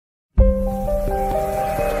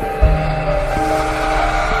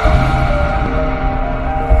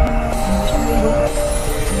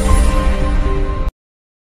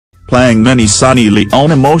playing mini Sunny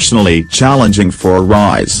Leone emotionally challenging for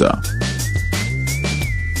Rysa.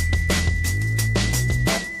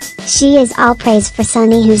 She is all praise for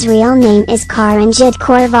Sunny, whose real name is Karenjit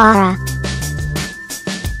Kaur Vohra.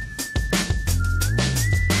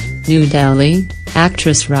 New Delhi,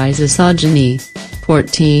 actress Rysa,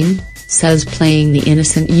 14, says playing the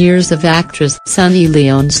innocent years of actress Sunny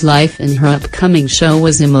Leone's life in her upcoming show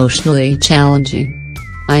was emotionally challenging.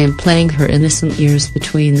 I am playing her innocent years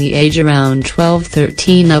between the age around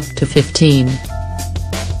 12-13 up to 15.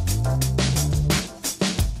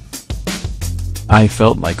 I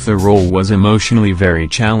felt like the role was emotionally very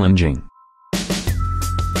challenging.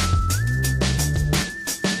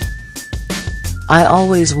 I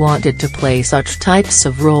always wanted to play such types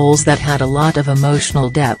of roles that had a lot of emotional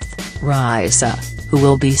depth, Rysa, who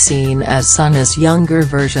will be seen as Sunny's younger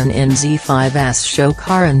version in Z5's show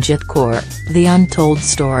Karenjit Kaur, The Untold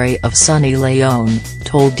Story of Sunny Leone,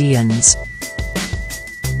 told Dians.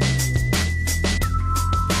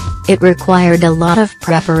 It required a lot of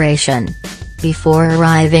preparation. Before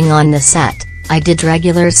arriving on the set, I did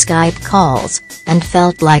regular Skype calls, and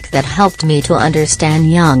felt like that helped me to understand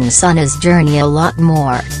young Sunny's journey a lot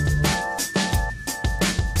more.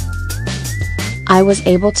 I was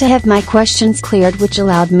able to have my questions cleared, which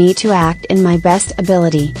allowed me to act in my best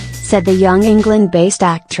ability, said the young England-based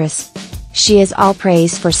actress. She is all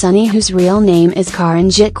praise for Sunny, whose real name is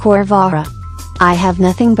Karenjit Kaur Vohra. I have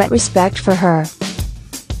nothing but respect for her.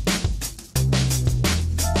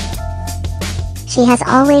 She has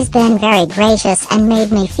always been very gracious and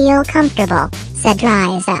made me feel comfortable, said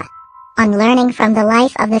Rysa. On learning from the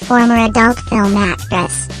life of the former adult film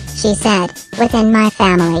actress, she said, within my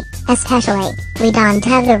family, especially, we don't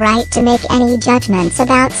have the right to make any judgments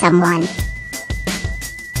about someone.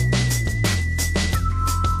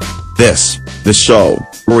 The show,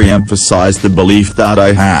 re-emphasized the belief that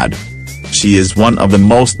I had. She is one of the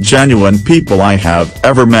most genuine people I have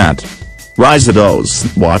ever met. Rysa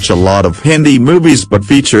does watch a lot of Hindi movies, but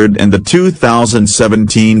featured in the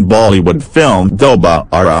 2017 Bollywood film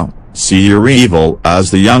Dobara, see Your Evil as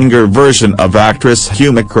the younger version of actress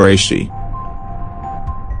Huma Qureshi.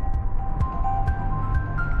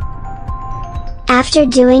 After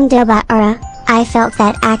doing Dobara, I felt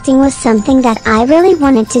that acting was something that I really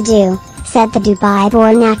wanted to do, said the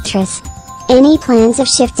Dubai-born actress. Any plans of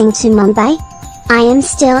shifting to Mumbai? I am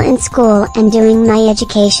still in school and doing my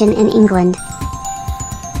education in England.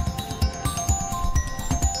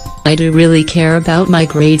 I do really care about my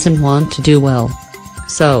grades and want to do well.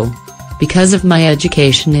 So, because of my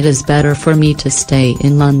education, it is better for me to stay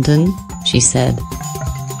in London, she said.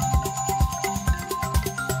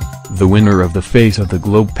 The winner of the Face of the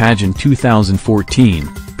Globe pageant 2014,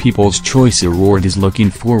 People's Choice Award, is looking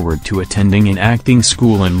forward to attending an acting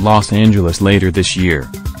school in Los Angeles later this year.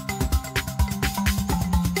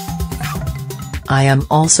 I am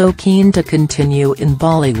also keen to continue in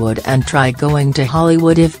Bollywood and try going to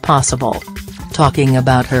Hollywood if possible. Talking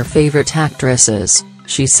about her favorite actresses,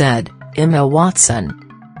 she said, Emma Watson.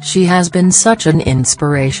 She has been such an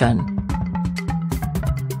inspiration.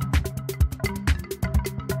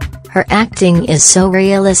 Her acting is so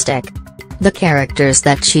realistic. The characters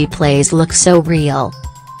that she plays look so real.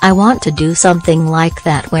 I want to do something like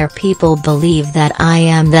that where people believe that I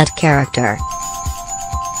am that character.